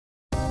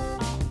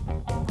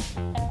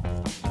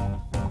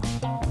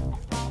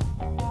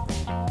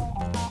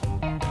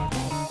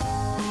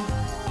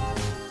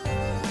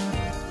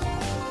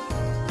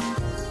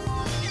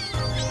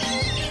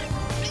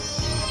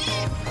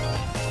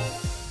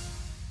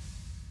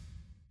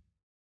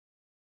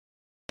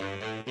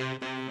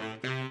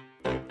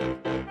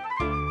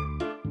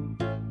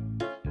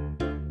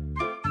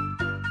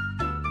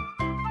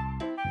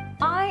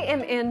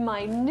am in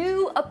my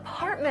new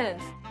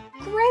apartment.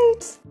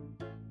 Great!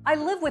 I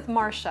live with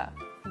Marcia.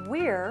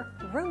 We're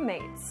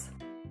roommates.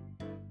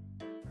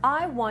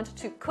 I want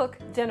to cook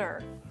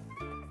dinner.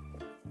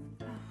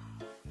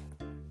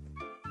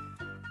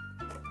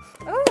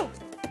 Oh!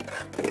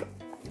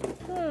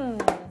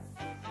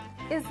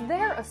 Is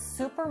there a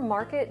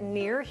supermarket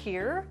near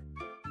here?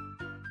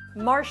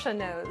 Marcia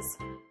knows.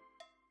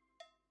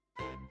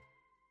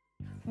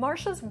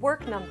 Marcia's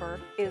work number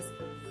is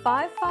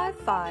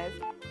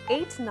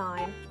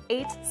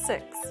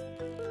 555-8986.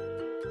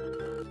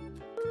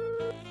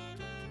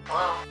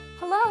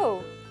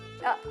 Hello.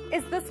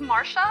 Is this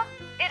Marcia?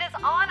 It is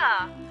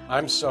Anna.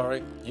 I'm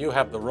sorry, you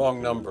have the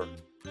wrong number.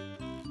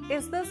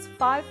 Is this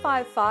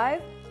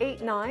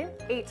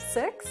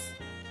 555-8986?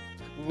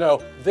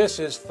 No, this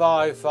is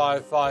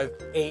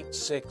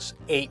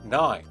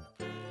 555-8689.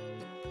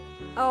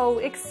 Oh,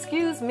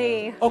 excuse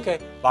me. Okay,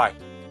 bye.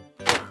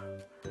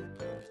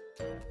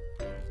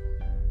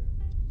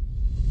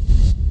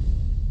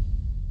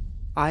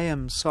 I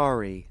am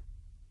sorry.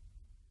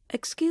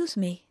 Excuse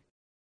me.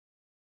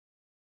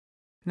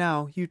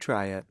 Now you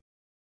try it.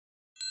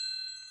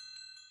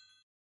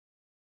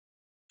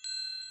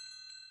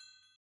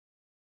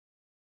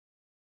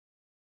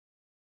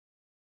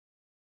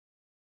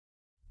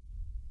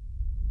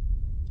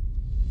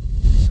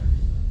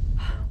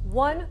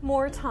 One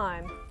more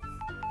time.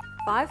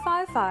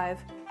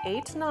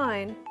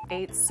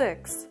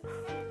 555-8986.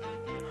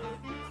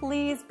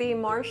 Please be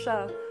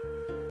Marcia.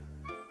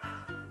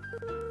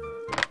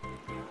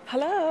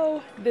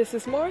 Hello, this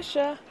is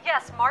Marcia.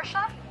 Yes,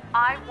 Marcia.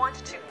 I want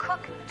to cook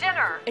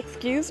dinner.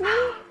 Excuse me?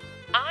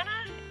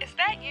 Anna, is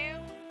that you?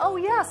 Oh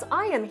yes,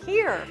 I am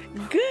here.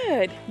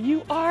 Good,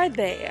 you are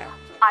there.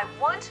 I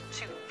want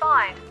to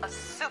find a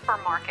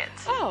supermarket.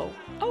 Oh,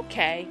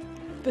 okay.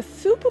 The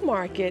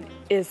supermarket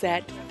is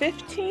at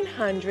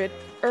 1500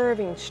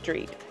 Irving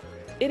Street.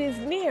 It is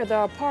near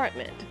the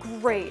apartment.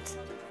 Great.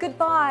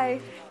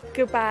 Goodbye.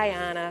 Goodbye,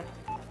 Anna.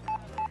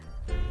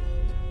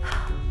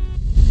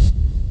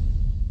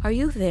 Are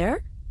you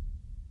there?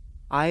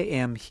 I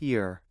am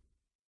here.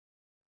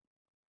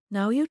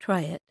 Now you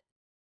try it.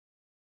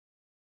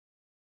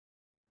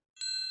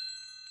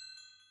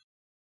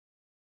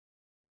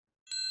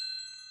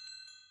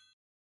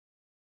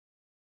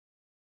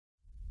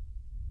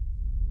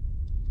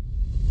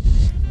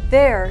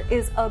 There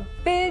is a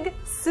big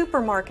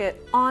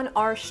supermarket on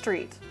our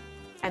street,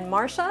 and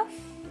Marcia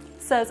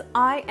says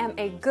I am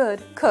a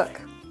good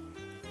cook.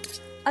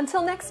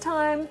 Until next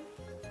time,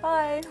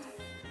 bye.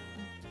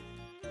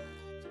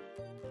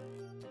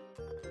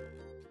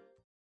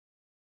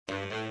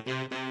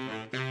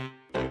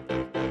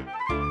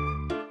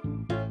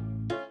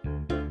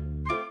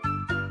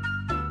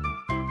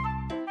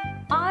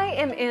 I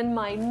am in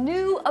my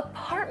new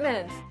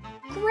apartment.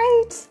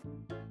 Great!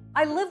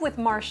 I live with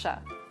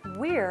Marcia.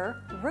 We're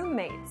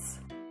roommates.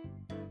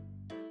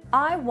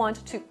 I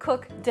want to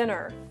cook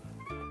dinner.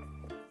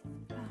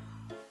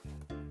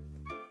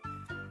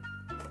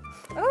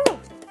 Oh!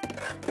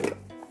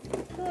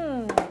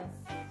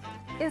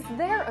 Is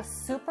there a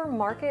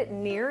supermarket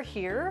near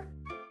here?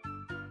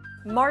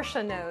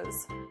 Marcia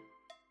knows.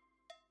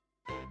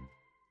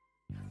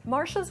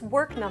 Marcia's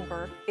work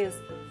number is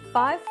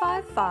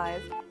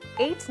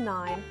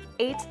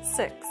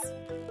 555-8986.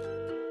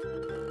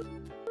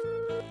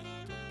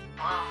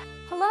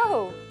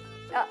 Hello.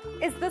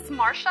 Is this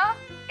Marcia?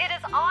 It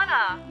is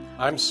Anna.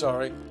 I'm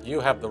sorry, you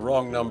have the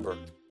wrong number.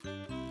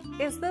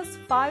 Is this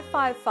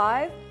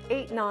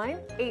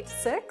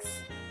 555-8986?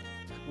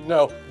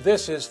 No,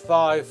 this is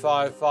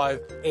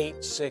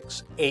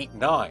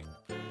 555-8689.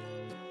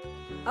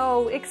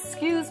 Oh,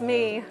 excuse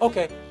me.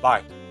 Okay,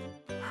 bye.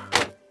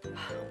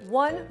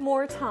 One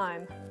more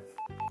time.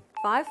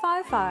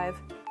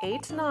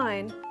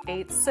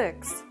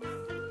 555-8986.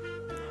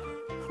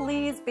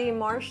 Please be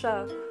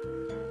Marcia.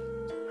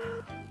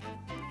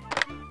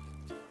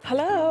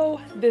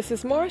 Hello, this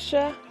is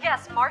Marcia.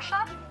 Yes,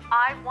 Marcia.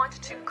 I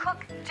want to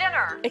cook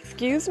dinner.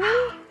 Excuse me?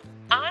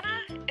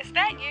 Anna, is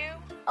that you?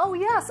 Oh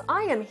yes,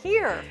 I am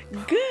here.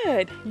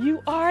 Good,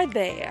 you are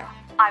there.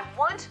 I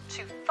want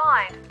to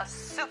find a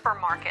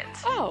supermarket.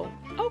 Oh,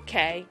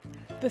 okay.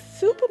 The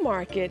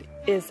supermarket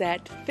is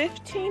at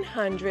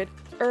 1500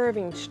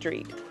 Irving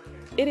Street.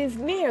 It is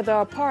near the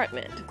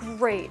apartment.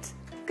 Great.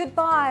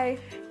 Goodbye.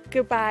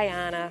 Goodbye,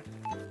 Anna.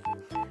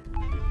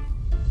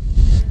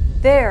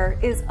 There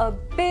is a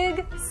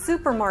big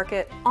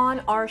supermarket on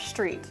our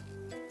street,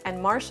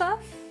 and Marcia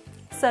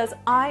says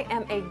I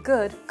am a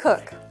good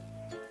cook.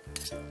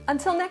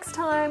 Until next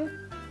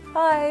time,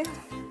 bye.